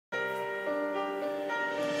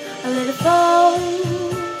I let it fall,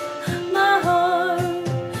 my heart,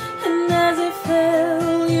 and as it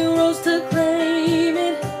fell, you rose to claim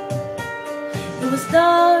it. It was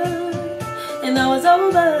dark, and I was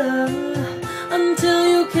over, until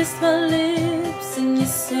you kissed my lips and you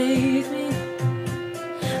saved me.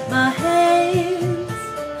 My hands,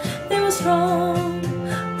 they were strong,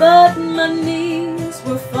 but my knees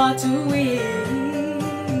were far too weak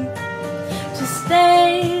to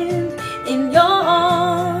stand in your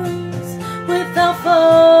arms without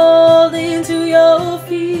falling to your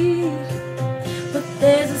feet. But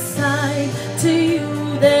there's a side to you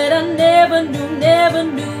that I never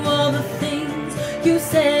knew. All the things you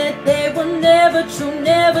said, they were never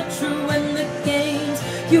true. And the games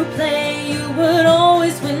you play, you would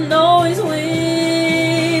always win.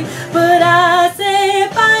 But I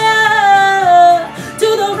set fire to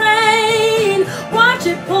the rain, watch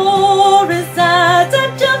it pour as I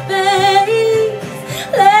touch your face.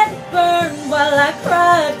 Let it burn while I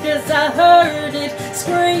cried, 'cause I heard it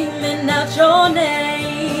screaming out your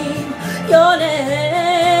name, your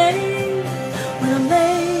name. When I'm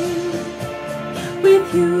made with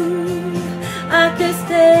you, I could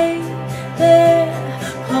stay there,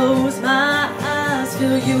 close my eyes,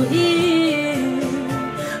 feel you here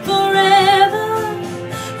forever.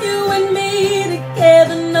 You and me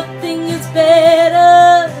together, nothing is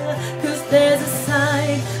better. 'Cause there's a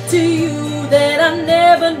side to you that I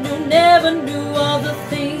never knew. All the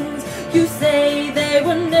things you say, they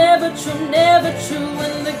were never true.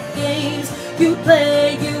 And the games you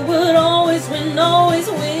play, you would always win.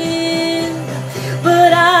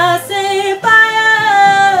 But I say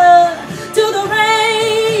fire to the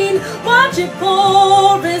rain, watch it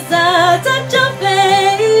pour as I touch your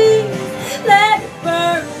face. Let it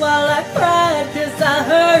burn while I cried, 'cause I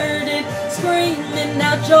heard it screaming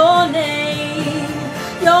out your name,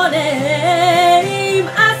 your name.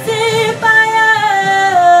 I say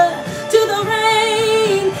fire to the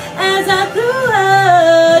rain as I threw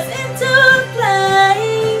us into a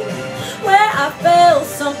place where I felt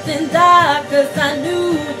something die, 'cause I knew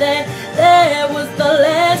that there was the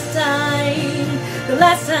last time.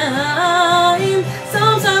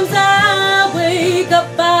 Sometimes I wake up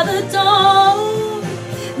by the dawn.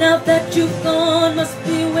 Now that you've gone, must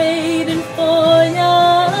be waiting for ya.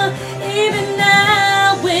 Even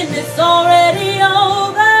now, when it's already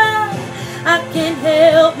over, I can't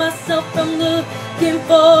help myself from looking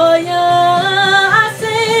for ya. I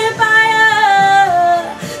say fire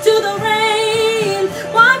to the rain,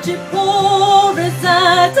 watch it pour as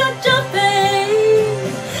I touch your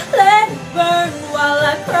face. Let it burn while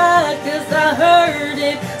I cried, 'cause I heard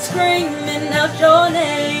it screaming out your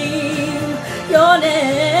name, your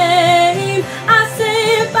name. I say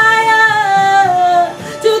fire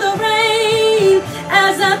to the rain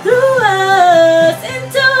as I threw us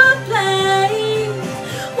into a place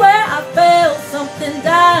where I felt something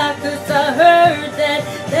die, 'cause I heard that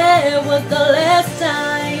there was the last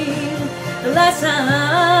time, the last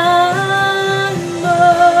time.